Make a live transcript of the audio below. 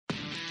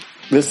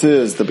This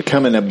is the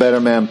Becoming a Better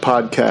Man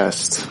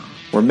podcast,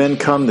 where men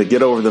come to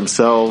get over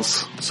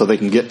themselves so they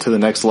can get to the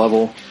next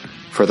level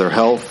for their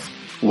health,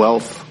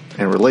 wealth,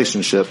 and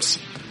relationships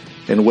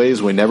in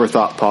ways we never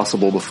thought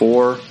possible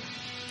before,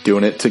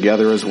 doing it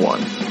together as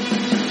one.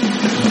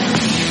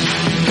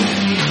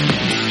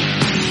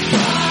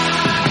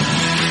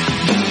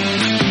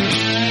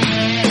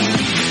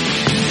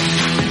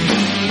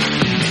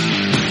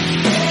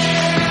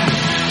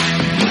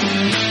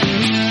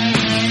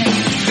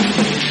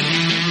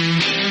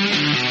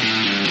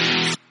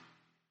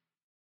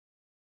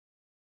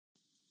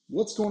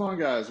 What's going on,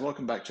 guys?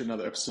 Welcome back to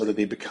another episode of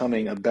the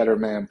Becoming a Better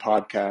Man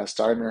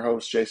podcast. I'm your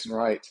host, Jason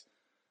Wright,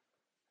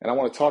 and I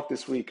want to talk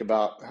this week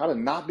about how to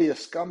not be a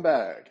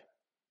scumbag.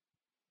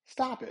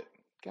 Stop it.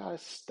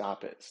 Guys,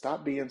 stop it.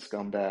 Stop being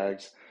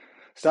scumbags.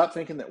 Stop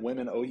thinking that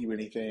women owe you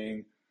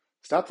anything.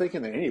 Stop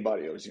thinking that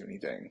anybody owes you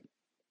anything.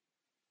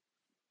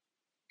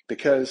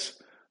 Because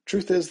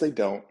truth is they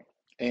don't,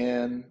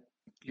 and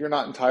you're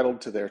not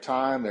entitled to their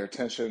time, their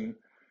attention,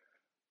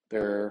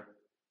 their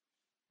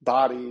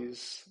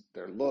bodies,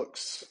 their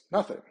looks,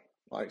 nothing.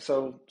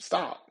 So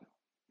stop.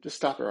 Just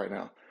stop it right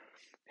now.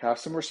 Have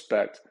some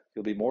respect.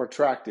 You'll be more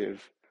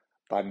attractive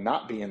by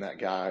not being that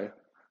guy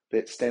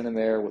that's standing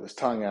there with his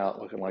tongue out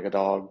looking like a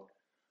dog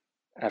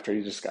after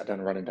you just got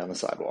done running down the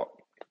sidewalk.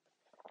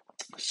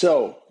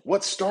 So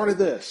what started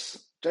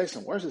this?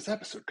 Jason, where's this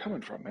episode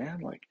coming from,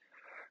 man?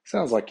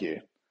 Sounds like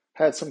you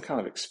had some kind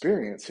of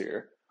experience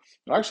here.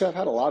 Actually, I've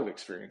had a lot of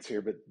experience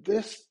here, but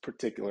this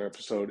particular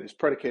episode is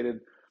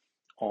predicated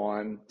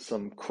on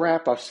some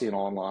crap I've seen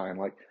online.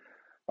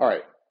 All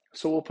right,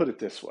 so we'll put it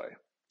this way.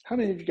 How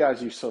many of you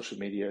guys use social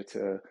media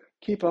to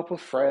keep up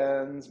with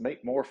friends,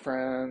 make more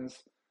friends,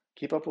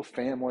 keep up with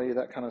family,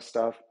 that kind of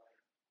stuff?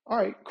 All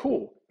right,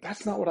 cool.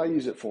 That's not what I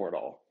use it for at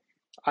all.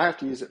 I have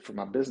to use it for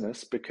my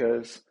business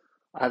because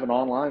I have an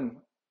online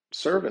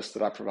service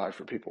that I provide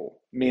for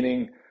people,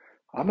 meaning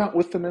I'm not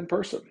with them in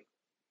person.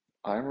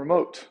 I'm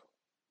remote.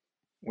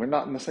 We're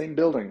not in the same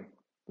building,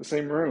 the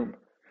same room.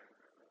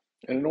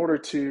 And in order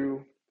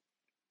to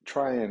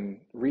try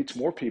and reach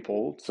more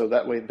people so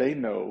that way they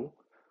know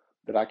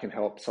that I can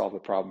help solve the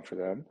problem for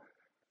them,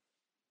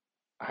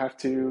 I have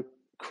to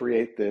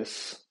create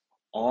this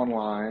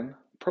online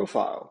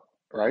profile,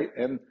 right?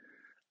 And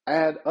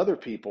add other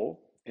people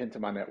into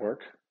my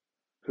network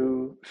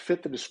who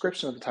fit the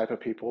description of the type of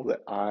people that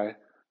I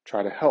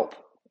try to help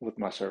with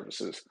my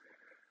services.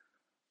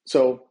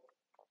 So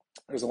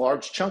there's a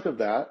large chunk of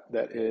that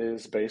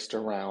is based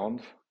around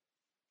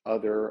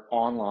other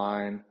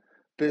online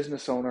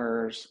business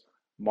owners,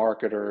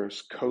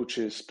 marketers,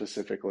 coaches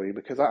specifically,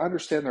 because I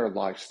understand their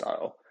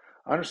lifestyle.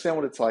 I understand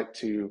what it's like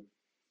to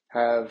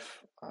have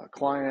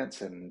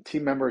clients and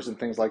team members and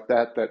things like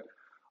that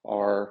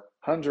are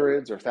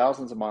hundreds or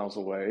thousands of miles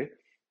away,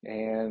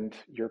 and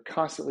you're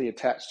constantly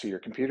attached to your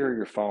computer or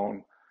your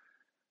phone,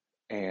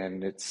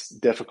 and it's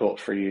difficult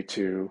for you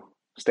to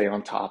stay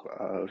on top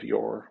of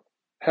your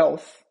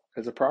health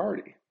as a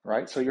priority,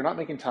 right? So you're not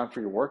making time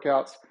for your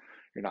workouts,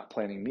 you're not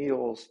planning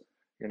meals,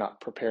 you're not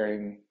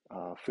preparing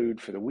food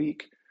for the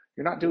week,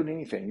 you're not doing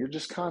anything. You're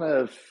just kind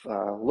of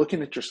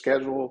looking at your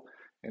schedule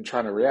and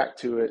trying to react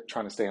to it,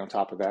 trying to stay on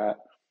top of that,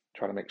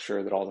 trying to make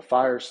sure that all the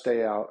fires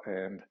stay out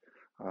and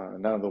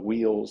none of the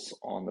wheels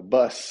on the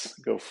bus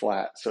go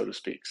flat, so to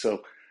speak.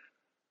 So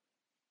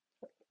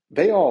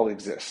they all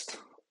exist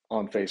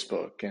on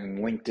Facebook and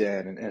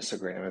LinkedIn and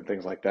Instagram and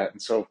things like that.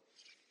 And so,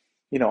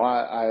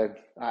 I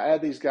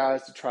add these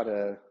guys to try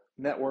to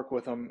network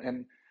with them.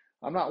 And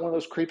I'm not one of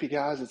those creepy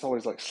guys that's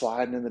always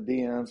sliding in the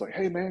DMs like,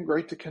 hey man,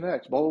 great to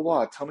connect, blah, blah,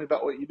 blah. Tell me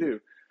about what you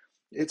do.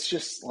 It's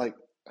just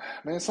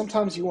man,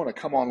 sometimes you want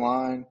to come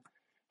online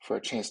for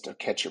a chance to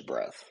catch your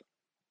breath,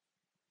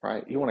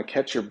 right? You want to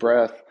catch your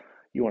breath.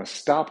 You want to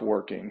stop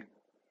working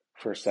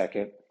for a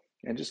second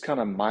and just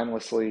kind of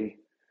mindlessly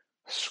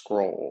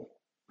scroll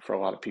for a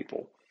lot of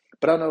people.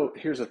 But I know,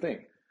 here's the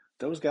thing.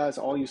 Those guys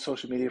all use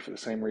social media for the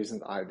same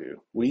reasons I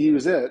do. We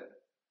use it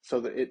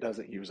so that it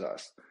doesn't use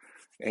us.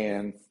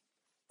 And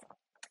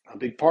a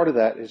big part of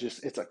that is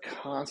it's a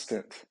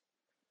constant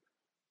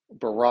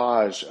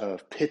barrage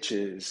of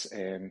pitches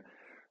and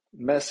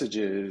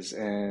messages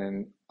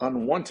and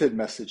unwanted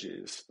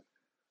messages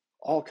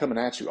all coming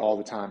at you all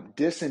the time.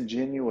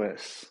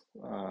 Disingenuous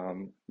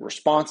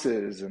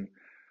responses and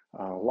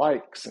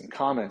likes and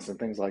comments and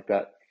things like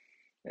that.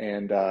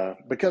 And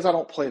because I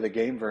don't play the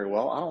game very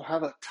well, I don't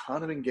have a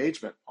ton of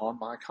engagement on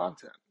my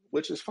content,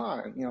 which is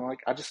fine.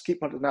 I just keep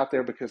putting it out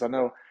there because I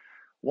know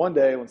one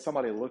day when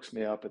somebody looks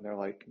me up and they're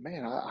like,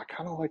 man, I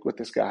kind of like what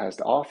this guy has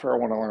to offer. I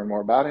want to learn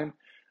more about him.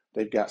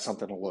 They've got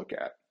something to look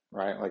at,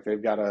 right?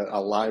 They've got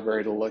a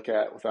library to look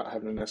at without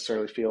having to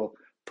necessarily feel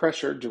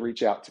pressured to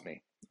reach out to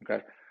me,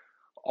 okay?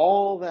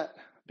 All that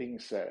being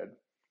said,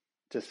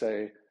 to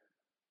say,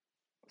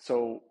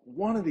 so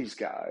one of these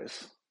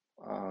guys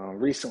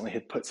recently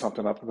had put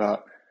something up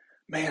about,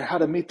 man, how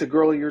to meet the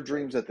girl of your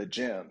dreams at the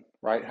gym,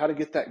 right? How to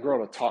get that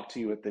girl to talk to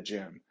you at the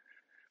gym.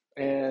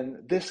 And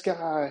this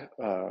guy,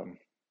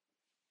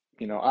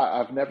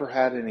 I've never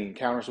had any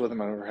encounters with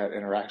him. I've never had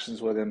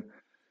interactions with him.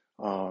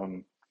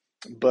 Um,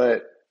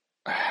 but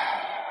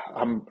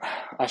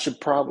I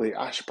should probably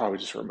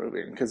just remove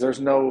him because there's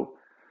no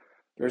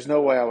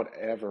way I would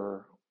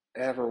ever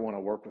want to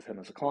work with him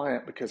as a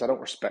client because I don't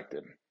respect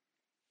him,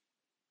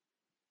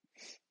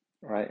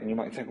 right? And you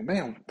might think, well,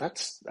 man,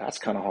 that's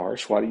kind of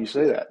harsh. Why do you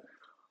say that?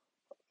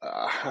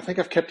 I think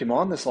I've kept him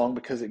on this long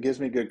because it gives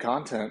me good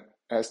content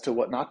as to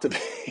what not to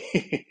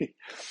be.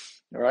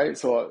 All right.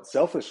 So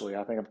selfishly,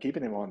 I think I'm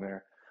keeping him on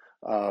there.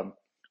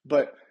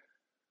 But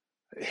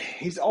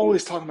he's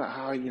always talking about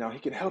how, he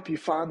can help you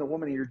find the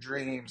woman of your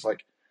dreams,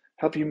 like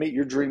help you meet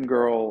your dream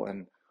girl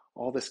and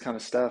all this kind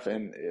of stuff.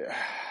 And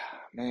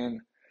man,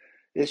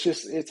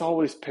 it's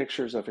always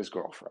pictures of his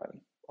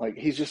girlfriend. Like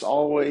he's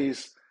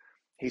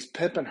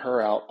pimping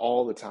her out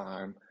all the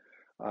time.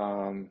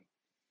 Um,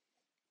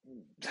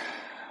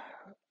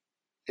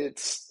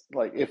 it's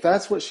like if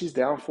that's what she's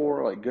down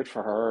for, like good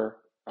for her,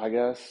 I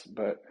guess.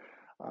 But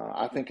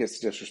I think it's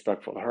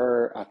disrespectful to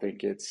her.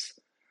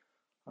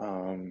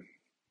 Um,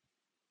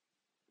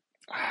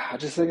 I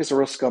just think it's a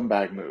real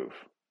scumbag move,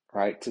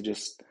 right? To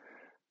just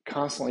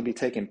constantly be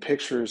taking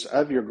pictures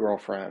of your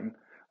girlfriend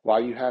while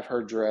you have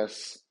her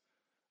dress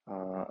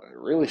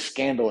really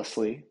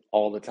scandalously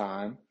all the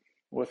time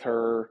with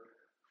her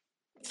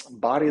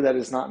body that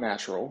is not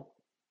natural,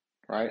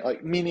 right?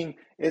 Like meaning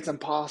it's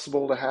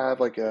impossible to have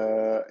like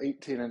a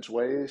 18-inch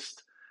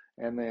waist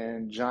and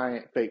then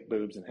giant fake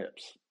boobs and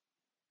hips.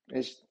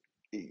 It's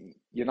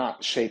you're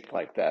not shaped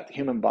like that. The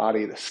human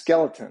body, the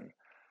skeleton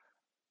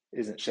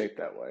isn't shaped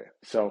that way.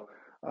 So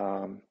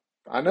um,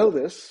 I know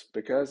this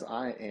because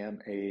I am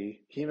a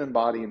human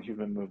body and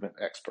human movement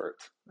expert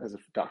as a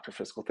doctor of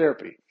physical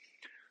therapy.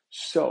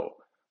 So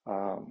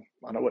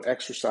I know what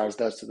exercise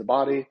does to the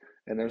body,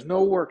 and there's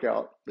no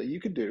workout that you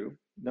could do,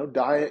 no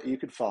diet you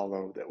could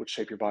follow that would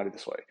shape your body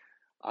this way.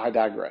 I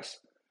digress.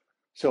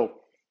 So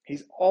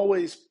he's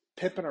always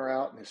pimping her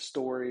out in his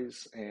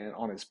stories and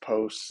on his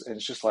posts, and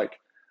it's just like,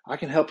 I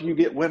can help you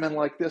get women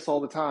like this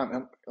all the time.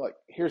 And like,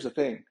 here's the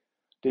thing,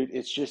 dude,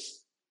 it's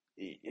just,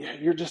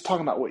 you're just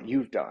talking about what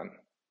you've done,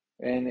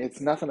 and it's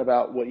nothing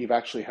about what you've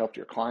actually helped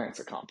your clients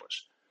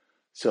accomplish.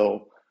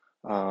 So,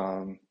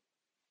 um,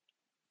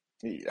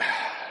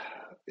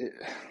 it,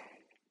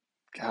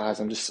 guys,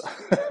 I'm just,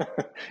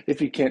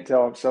 if you can't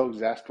tell, I'm so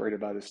exasperated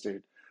by this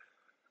dude.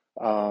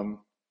 Um,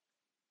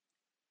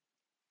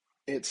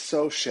 it's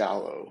so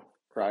shallow,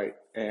 right?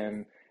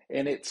 And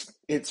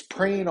it's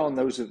preying on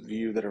those of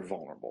you that are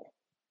vulnerable,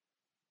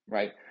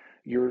 right?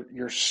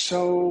 You're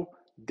so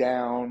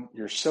down,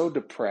 you're so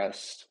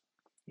depressed,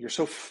 you're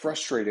so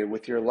frustrated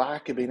with your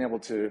lack of being able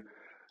to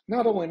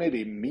not only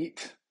maybe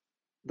meet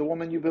the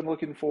woman you've been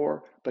looking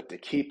for, but to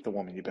keep the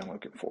woman you've been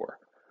looking for.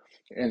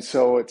 And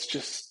so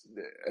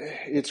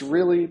it's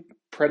really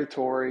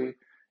predatory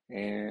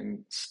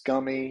and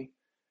scummy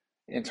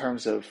in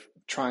terms of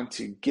trying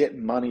to get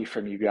money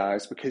from you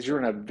guys because you're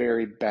in a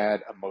very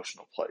bad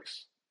emotional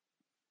place.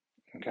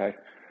 Okay.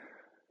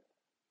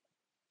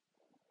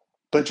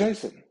 But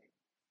Jason,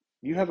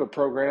 you have a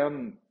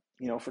program,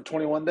 for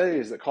 21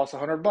 days that costs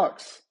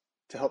 $100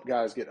 to help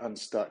guys get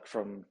unstuck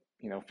from,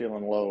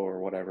 feeling low or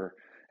whatever.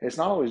 It's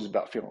not always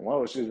about feeling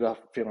low. It's just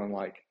about feeling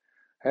like,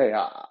 hey,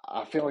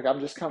 I feel like I'm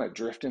just kind of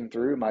drifting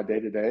through my day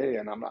to day,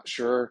 and I'm not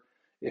sure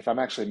if I'm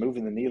actually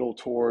moving the needle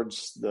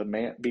towards the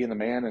man, being the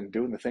man and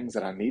doing the things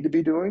that I need to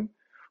be doing,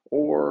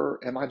 or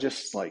am I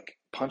just like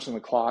punching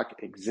the clock,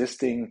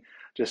 existing,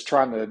 just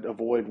trying to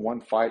avoid one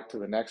fight to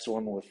the next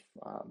one with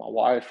my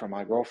wife or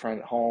my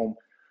girlfriend at home,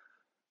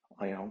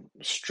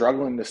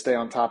 struggling to stay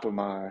on top of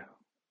my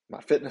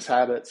fitness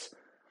habits,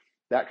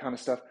 that kind of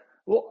stuff.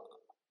 Well,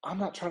 I'm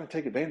not trying to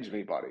take advantage of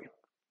anybody.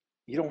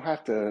 You don't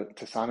have to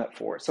sign up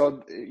for it.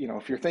 So,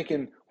 if you're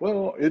thinking,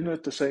 well, isn't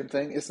it the same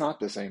thing? It's not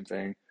the same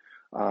thing.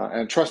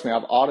 And trust me,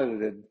 I've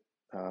audited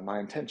my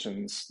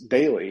intentions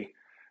daily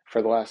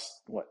for the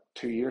last,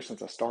 2 years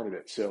since I started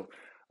it. So,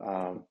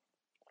 I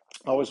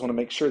always want to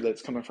make sure that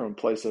it's coming from a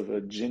place of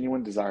a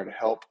genuine desire to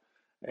help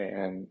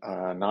and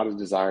not a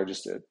desire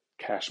just to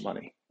cash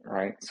money,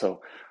 right?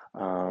 So,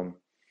 um,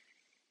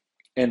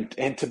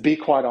 and to be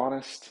quite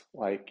honest,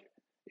 like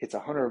it's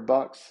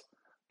 $100,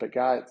 but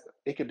guys,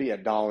 it could be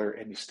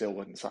 $1 and you still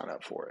wouldn't sign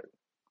up for it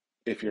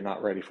if you're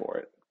not ready for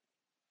it.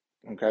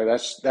 Okay,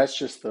 that's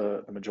just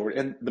the majority,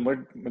 and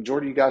the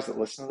majority of you guys that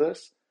listen to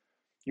this,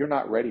 you're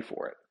not ready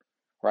for it,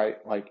 right?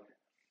 Like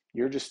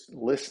you're just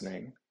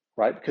listening,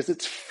 right? Because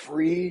it's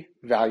free,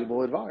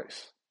 valuable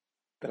advice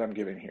that I'm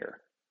giving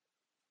here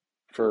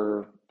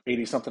for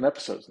 80 something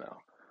episodes now,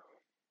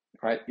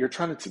 right? You're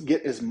trying to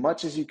get as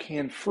much as you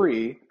can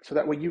free so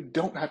that way you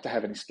don't have to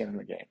have any skin in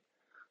the game.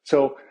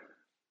 So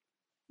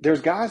there's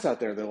guys out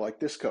there that are like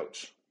this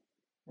coach,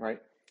 right?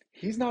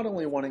 He's not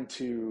only wanting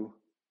to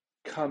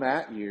come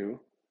at you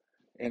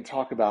and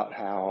talk about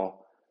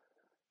how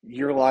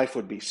your life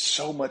would be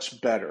so much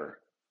better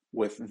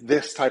with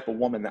this type of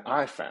woman that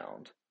I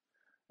found,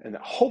 and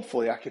that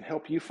hopefully I can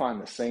help you find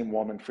the same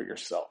woman for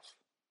yourself,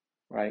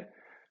 right?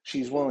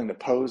 She's willing to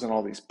pose in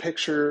all these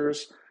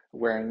pictures,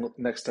 wearing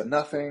next to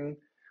nothing,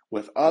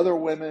 with other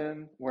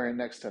women wearing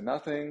next to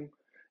nothing,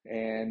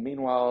 And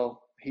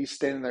meanwhile, he's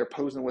standing there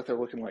posing with her,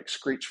 looking like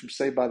Screech from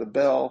Saved by the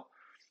Bell.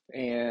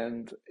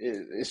 And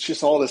it's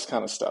just all this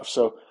kind of stuff.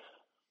 So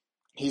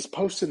he's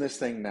posting this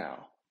thing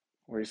now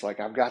where he's like,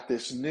 I've got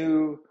this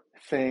new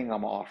thing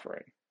I'm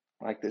offering,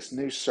 like this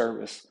new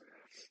service,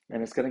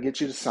 and it's going to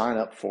get you to sign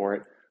up for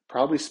it.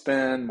 Probably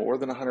spend more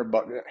than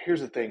 $100.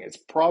 Here's the thing: it's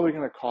probably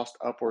going to cost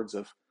upwards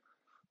of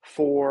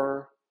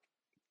 $400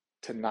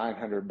 to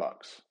 $900.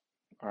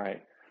 All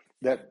right,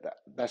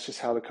 that's just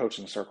how the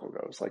coaching circle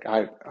goes. Like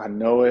I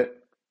know it.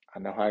 I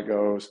know how it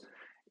goes.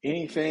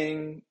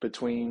 Anything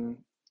between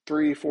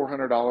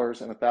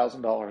 $300-$400 and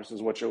 $1,000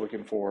 is what you're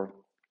looking for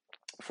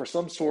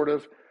some sort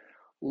of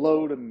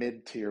low to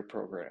mid tier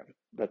program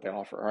that they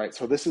offer. All right,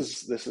 so this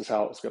is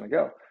how it's going to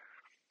go.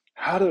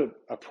 How to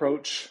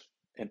approach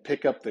and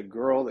pick up the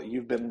girl that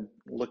you've been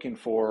looking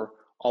for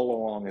all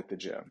along at the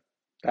gym,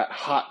 that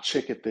hot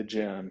chick at the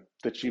gym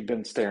that you've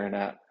been staring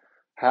at.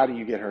 How do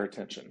you get her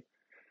attention?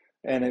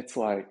 And it's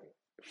like,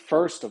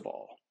 first of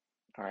all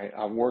right,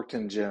 I've worked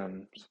in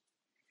gyms,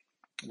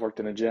 worked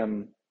in a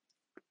gym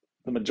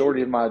the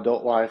majority of my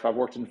adult life. I've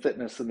worked in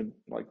fitness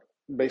like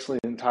basically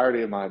the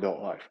entirety of my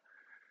adult life.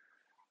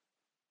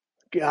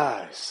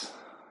 Guys,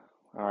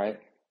 all right,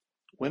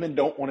 women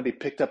don't want to be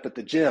picked up at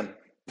the gym.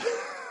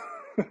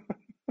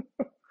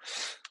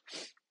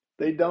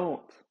 They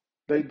don't.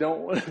 They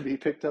don't want to be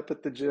picked up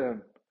at the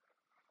gym.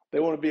 They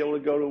want to be able to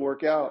go to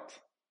work out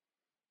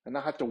and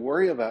not have to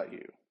worry about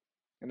you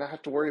and not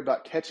have to worry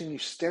about catching you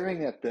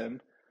staring at them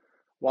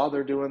while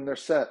they're doing their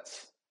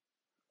sets.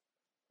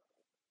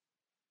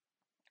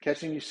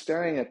 Catching you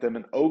staring at them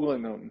and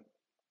ogling them,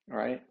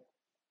 right?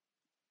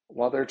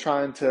 While they're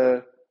trying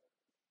to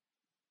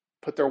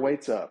put their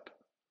weights up.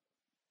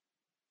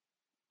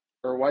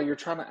 Or while you're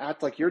trying to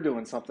act like you're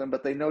doing something,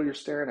 but they know you're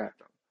staring at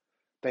them.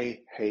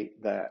 They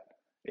hate that.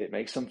 It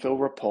makes them feel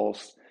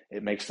repulsed.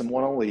 It makes them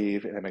want to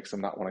leave, and it makes them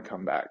not want to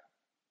come back.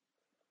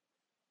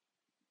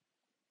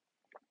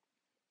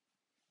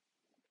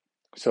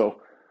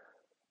 So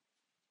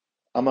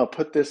I'm going to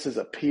put this as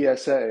a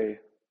PSA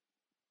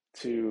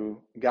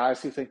to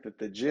guys who think that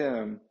the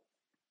gym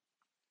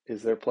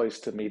is their place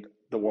to meet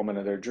the woman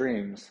of their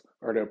dreams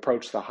or to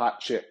approach the hot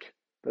chick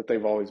that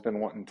they've always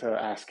been wanting to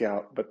ask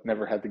out but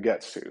never had the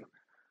guts to.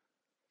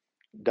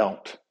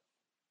 Don't.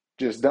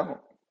 Just don't.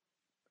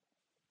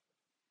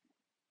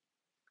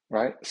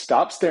 Right?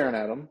 Stop staring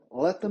at them.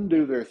 Let them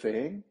do their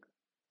thing.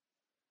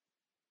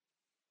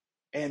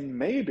 And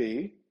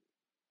maybe,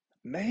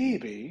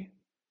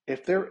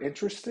 if they're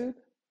interested,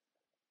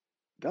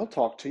 they'll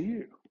talk to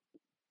you.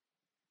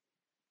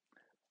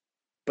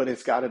 But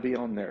it's got to be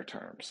on their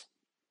terms,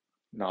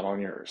 not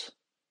on yours.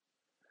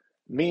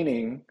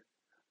 Meaning,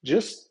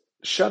 just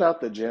shut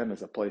out the gym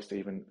as a place to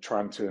even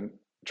trying to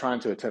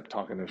attempt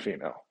talking to a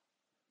female.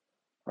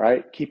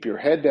 Right? Keep your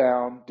head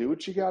down, do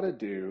what you got to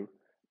do,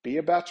 be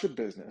about your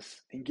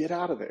business, and get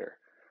out of there.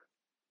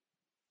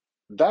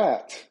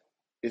 That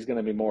is going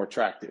to be more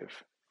attractive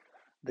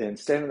than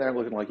standing there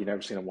looking like you've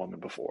never seen a woman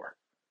before.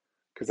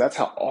 Because that's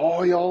how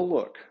all y'all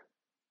look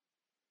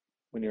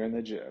when you're in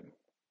the gym.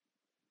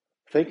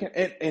 Thinking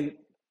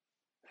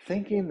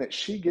that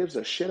she gives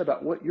a shit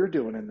about what you're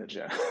doing in the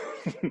gym.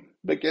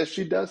 But guess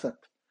she doesn't.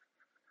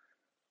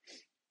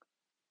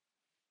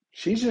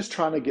 She's just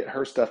trying to get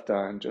her stuff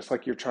done, just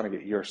like you're trying to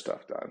get your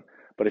stuff done.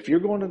 But if you're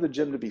going to the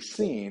gym to be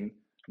seen,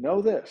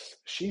 know this: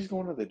 she's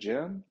going to the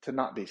gym to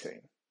not be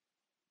seen.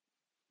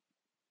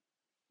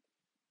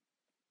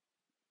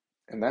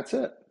 And that's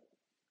it.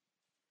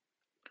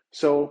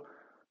 So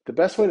the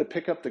best way to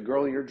pick up the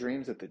girl of your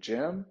dreams at the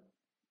gym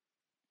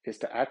is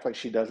to act like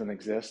she doesn't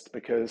exist,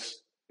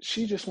 because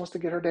she just wants to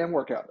get her damn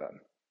workout done.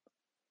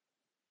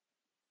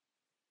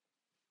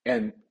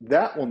 And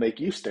that will make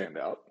you stand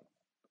out.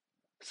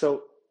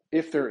 So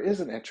if there is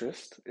an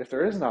interest, if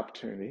there is an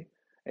opportunity,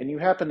 and you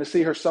happen to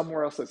see her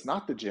somewhere else that's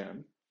not the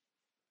gym,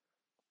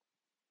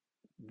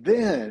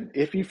 then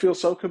if you feel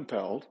so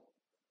compelled,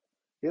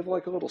 give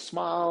like a little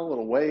smile, a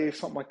little wave,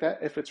 something like that.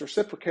 If it's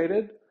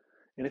reciprocated,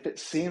 and if it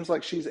seems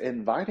like she's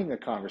inviting a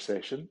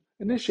conversation,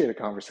 initiate a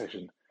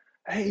conversation.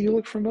 Hey, you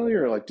look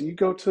familiar. Like, do you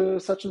go to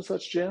such and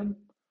such gym?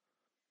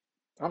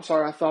 I'm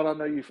sorry, I thought I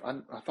know you.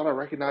 I thought I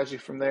recognized you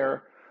from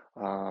there.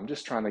 I'm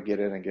just trying to get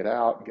in and get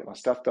out and get my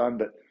stuff done.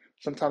 But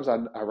sometimes I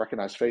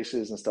recognize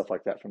faces and stuff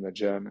like that from the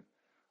gym.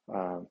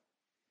 Um,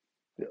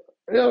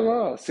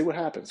 yeah, see what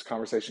happens.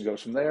 Conversation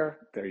goes from there.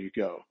 There you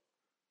go.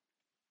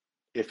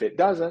 If it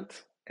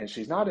doesn't, and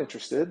she's not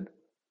interested,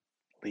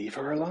 leave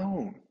her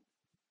alone.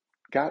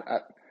 God,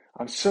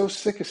 I'm so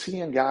sick of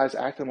seeing guys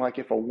acting like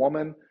if a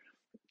woman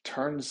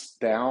turns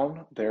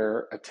down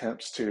their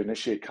attempts to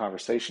initiate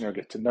conversation or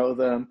get to know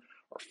them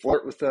or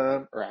flirt with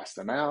them or ask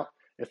them out,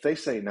 if they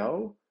say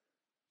no,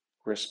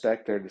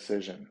 respect their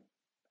decision,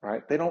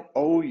 right? They don't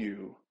owe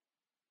you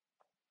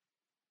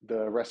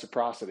the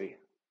reciprocity,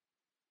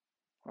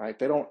 right?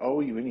 They don't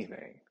owe you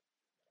anything,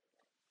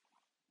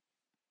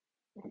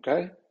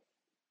 okay?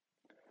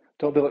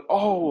 Don't be like,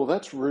 oh, well,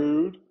 that's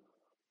rude.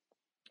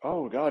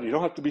 Oh, God, you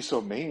don't have to be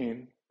so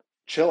mean.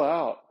 Chill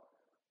out.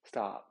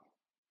 Stop.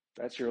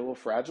 That's your little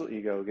fragile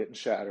ego getting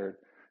shattered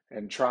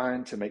and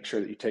trying to make sure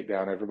that you take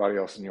down everybody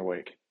else in your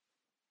wake.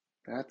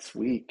 That's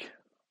weak.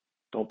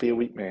 Don't be a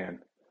weak man.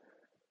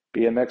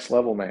 Be a next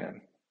level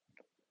man,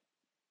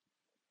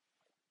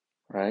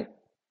 right?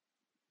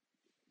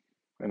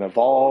 An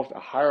evolved, a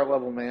higher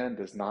level man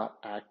does not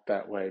act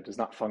that way, does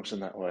not function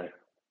that way.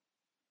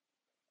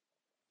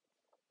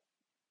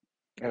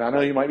 And I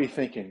know you might be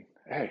thinking,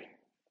 hey,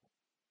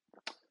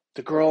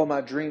 the girl of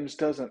my dreams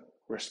doesn't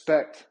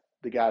respect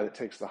the guy that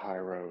takes the high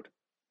road.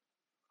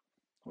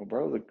 Well,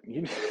 bro,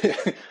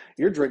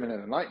 you're dreaming in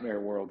a nightmare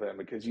world then,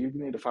 because you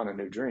need to find a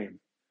new dream.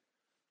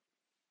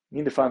 You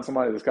need to find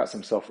somebody that's got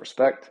some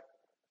self-respect,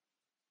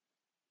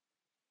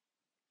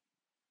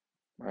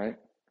 right?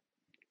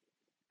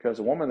 Because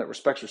a woman that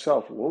respects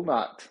herself will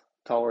not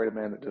tolerate a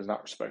man that does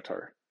not respect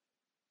her.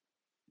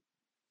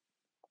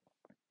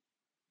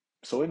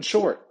 So in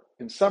short,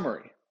 in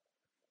summary,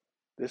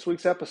 this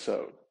week's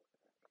episode,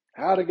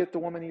 how to get the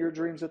woman of your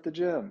dreams at the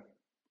gym.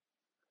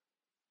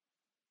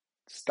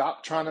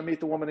 Stop trying to meet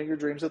the woman of your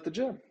dreams at the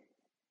gym,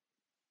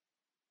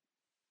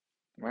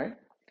 right?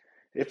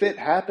 If it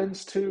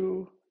happens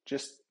to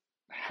just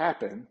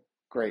happen,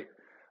 great.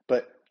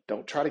 But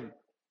don't try to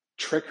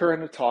trick her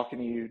into talking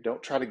to you.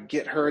 Don't try to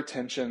get her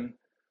attention,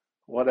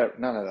 whatever,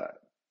 none of that.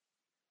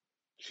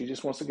 She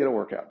just wants to get a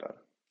workout done.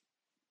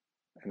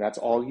 And that's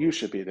all you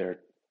should be there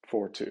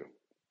for too,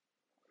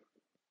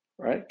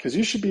 right? Because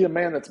you should be a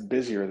man that's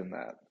busier than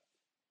that,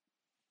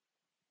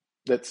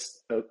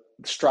 that's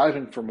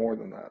striving for more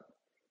than that,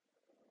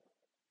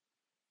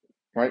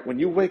 right? When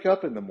you wake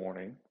up in the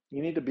morning,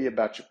 you need to be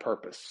about your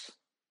purpose.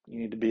 You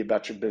need to be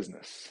about your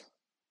business.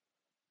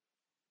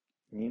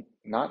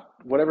 Not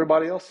what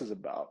everybody else is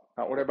about,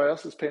 not what everybody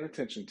else is paying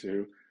attention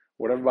to,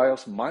 what everybody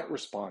else might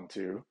respond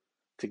to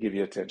give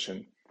you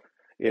attention.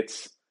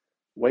 It's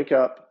wake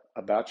up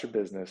about your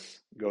business,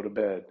 go to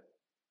bed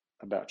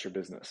about your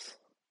business.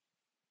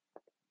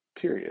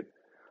 Period.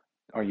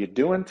 Are you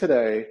doing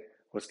today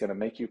what's going to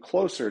make you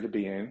closer to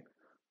being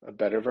a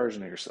better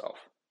version of yourself?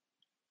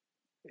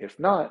 If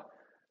not,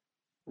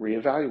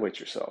 reevaluate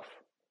yourself.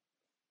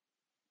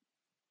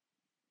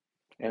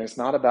 And it's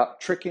not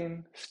about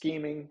tricking,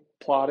 scheming,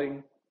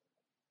 plotting,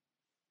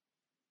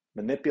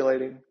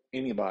 manipulating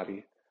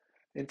anybody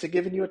into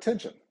giving you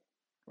attention,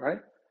 right?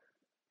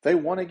 If they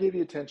want to give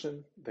you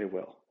attention, they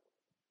will.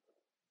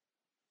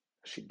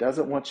 If she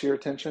doesn't want your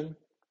attention,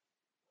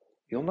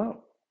 you'll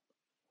know.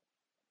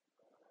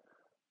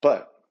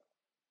 But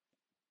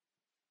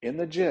in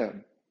the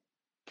gym,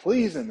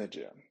 please, in the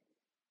gym,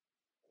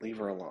 leave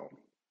her alone.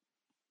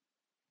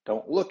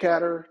 Don't look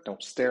at her.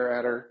 Don't stare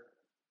at her.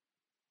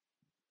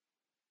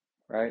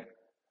 Right?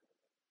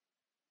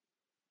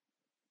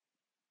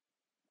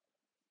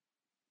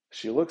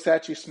 She looks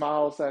at you,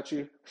 smiles at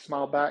you,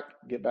 smile back,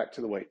 get back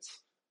to the weights.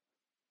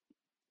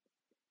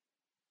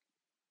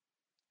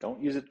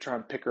 Don't use it to try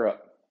and pick her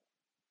up.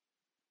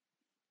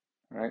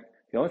 Right?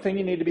 The only thing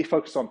you need to be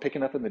focused on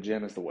picking up in the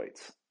gym is the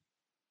weights,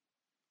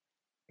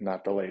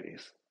 not the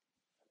ladies.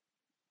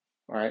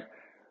 All right?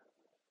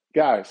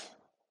 Guys,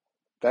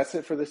 that's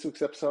it for this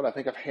week's episode. I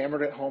think I've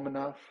hammered it home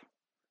enough,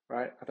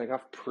 right? I think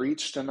I've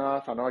preached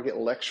enough. I know I get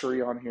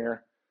lectury on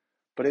here,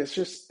 but it's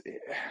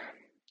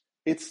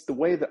the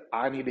way that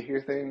I need to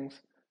hear things,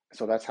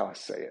 so that's how I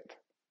say it,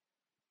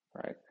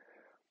 right?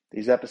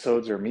 These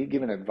episodes are me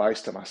giving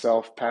advice to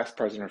myself, past,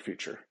 present, or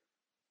future.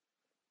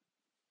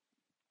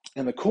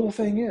 And the cool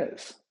thing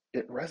is,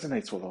 it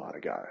resonates with a lot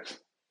of guys.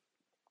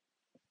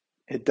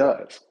 It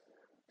does.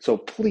 So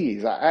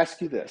please, I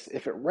ask you this,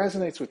 if it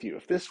resonates with you,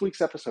 if this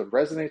week's episode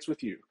resonates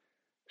with you,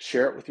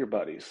 share it with your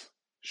buddies,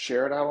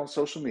 share it out on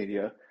social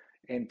media,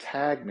 and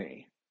tag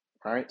me,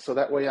 all right? So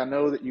that way I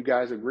know that you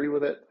guys agree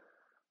with it,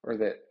 or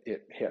that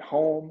it hit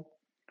home,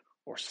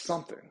 or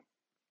something.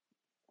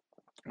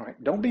 All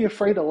right, don't be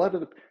afraid to let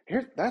it,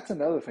 that's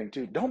another thing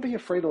too. Don't be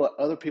afraid to let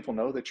other people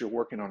know that you're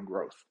working on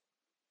growth.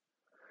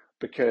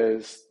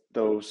 Because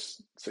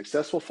those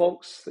successful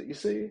folks that you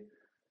see,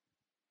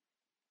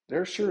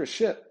 they're sure as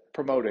shit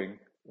promoting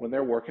when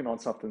they're working on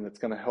something that's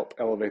going to help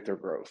elevate their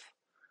growth.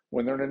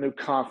 When they're in a new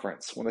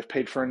conference, when they've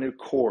paid for a new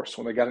course,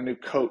 when they got a new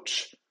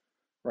coach,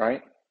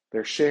 right?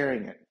 They're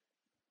sharing it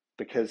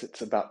because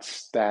it's about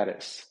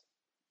status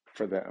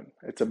for them.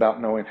 It's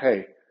about knowing,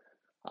 hey,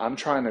 I'm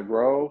trying to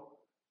grow,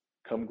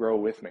 come grow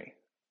with me.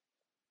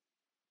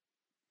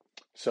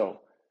 So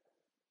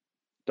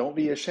don't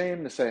be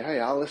ashamed to say, hey,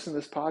 I'll listen to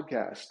this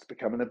podcast,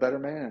 Becoming a Better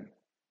Man.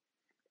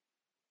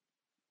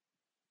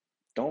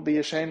 Don't be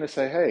ashamed to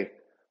say, hey,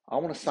 I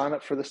want to sign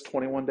up for this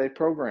 21-day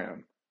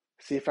program.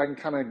 See if I can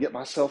kind of get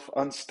myself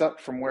unstuck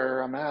from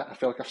where I'm at. I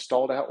feel like I've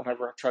stalled out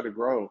whenever I try to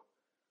grow.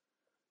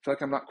 I feel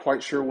like I'm not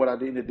quite sure what I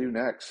need to do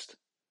next.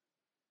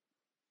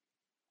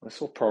 This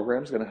little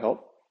program is going to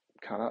help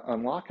kind of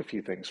unlock a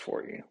few things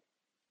for you.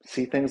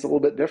 See things a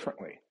little bit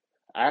differently.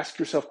 Ask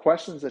yourself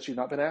questions that you've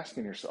not been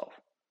asking yourself.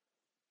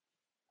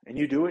 And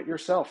you do it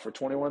yourself for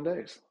 21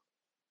 days.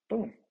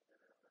 Boom.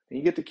 And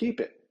you get to keep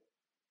it,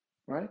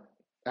 right?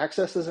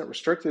 Access isn't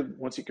restricted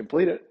once you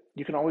complete it.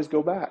 You can always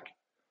go back.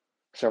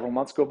 Several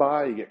months go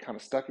by, you get kind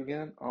of stuck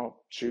again. Oh,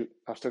 shoot,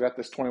 I've still got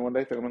this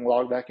 21-day thing. I'm going to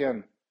log back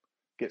in,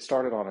 get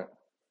started on it,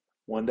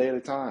 one day at a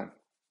time,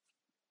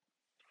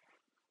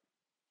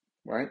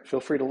 right? Feel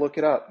free to look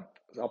it up.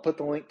 I'll put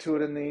the link to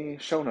it in the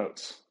show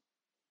notes,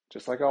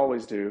 just like I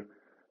always do.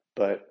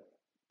 But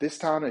this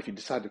time, if you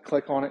decide to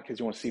click on it because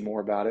you want to see more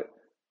about it,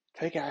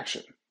 take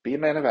action. Be a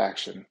man of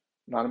action,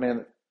 not a man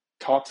that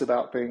talks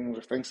about things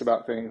or thinks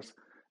about things.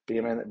 Be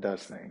a man that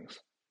does things,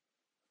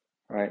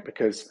 right?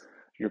 Because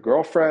your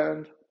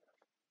girlfriend,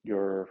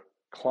 your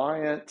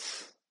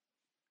clients,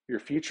 your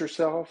future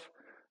self,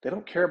 they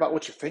don't care about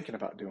what you're thinking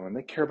about doing.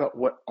 They care about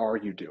what are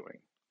you doing,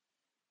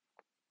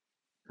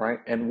 right?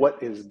 And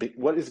what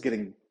is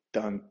getting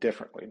done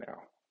differently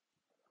now.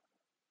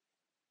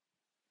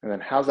 And then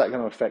how's that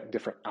going to affect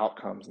different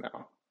outcomes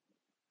now?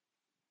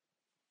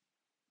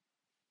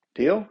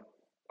 Deal?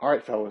 All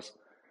right, fellas.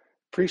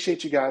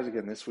 Appreciate you guys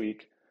again this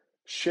week.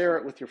 Share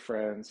it with your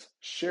friends.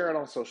 Share it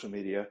on social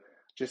media.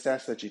 Just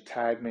ask that you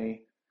tag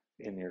me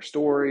in your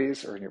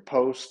stories or in your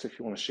posts if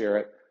you want to share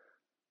it.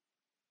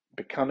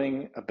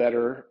 Becoming a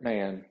Better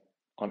Man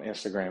on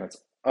Instagram. It's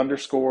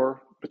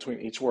underscore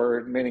between each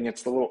word, meaning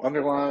it's the little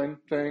underline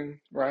thing,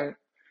 right?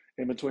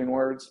 In between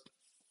words.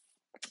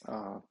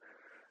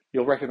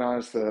 You'll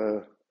recognize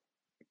the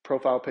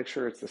profile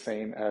picture. It's the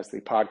same as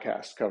the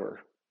podcast cover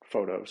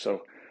photo.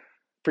 So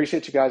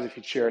appreciate you guys if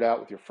you'd share it out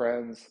with your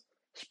friends.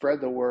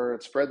 Spread the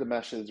word, spread the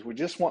message. We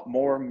just want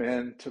more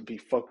men to be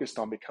focused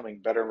on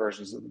becoming better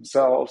versions of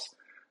themselves,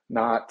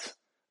 not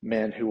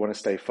men who want to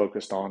stay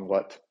focused on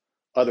what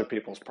other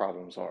people's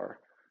problems are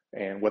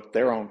and what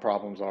their own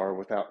problems are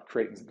without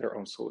creating their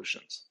own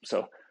solutions.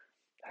 So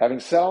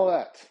having said all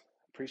that,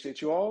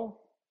 appreciate you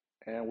all,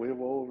 and we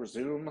will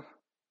resume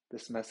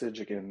this message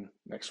again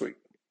next week.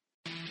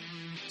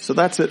 So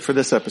that's it for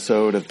this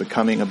episode of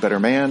Becoming a Better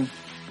Man.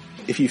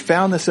 If you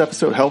found this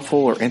episode helpful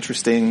or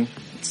interesting,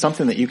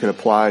 something that you could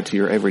apply to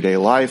your everyday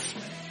life,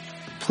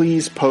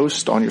 please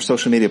post on your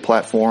social media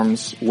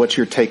platforms what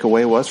your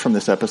takeaway was from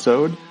this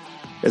episode,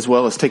 as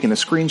well as taking a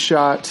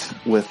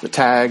screenshot with the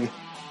tag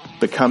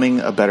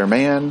Becoming a Better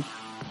Man.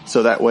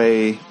 So that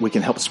way we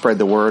can help spread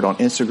the word on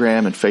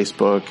Instagram and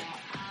Facebook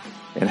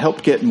and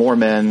help get more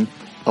men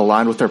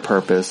aligned with their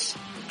purpose,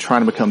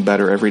 trying to become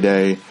better every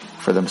day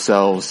for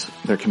themselves,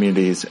 their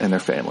communities, and their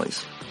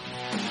families.